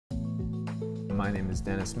My name is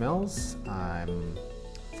Dennis Mills. I'm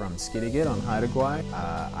from Skidegate on Haida Gwaii.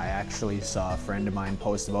 I actually saw a friend of mine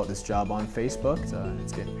post about this job on Facebook.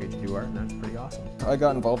 It's getting paid to do art, and that's pretty awesome. I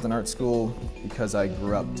got involved in art school because I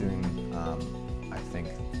grew up doing, I think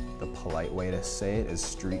the polite way to say it is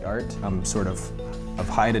street art. I'm sort of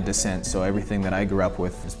Haida descent, so everything that I grew up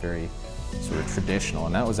with is very sort of traditional,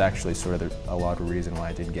 and that was actually sort of a lot of the reason why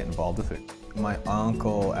I didn't get involved with it. My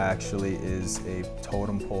uncle actually is a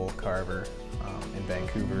totem pole carver in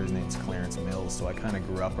Vancouver. His name's Clarence Mills, so I kind of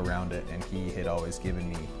grew up around it, and he had always given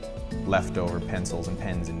me leftover pencils and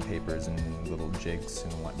pens and papers and little jigs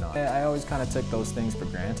and whatnot. I always kind of took those things for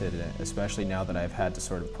granted, especially now that I've had to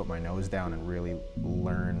sort of put my nose down and really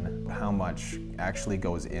learn how much actually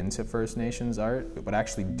goes into First Nations art. But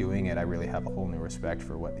actually doing it, I really have a whole new respect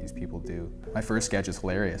for what these people do. My first sketch is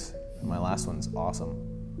hilarious. My last one's awesome.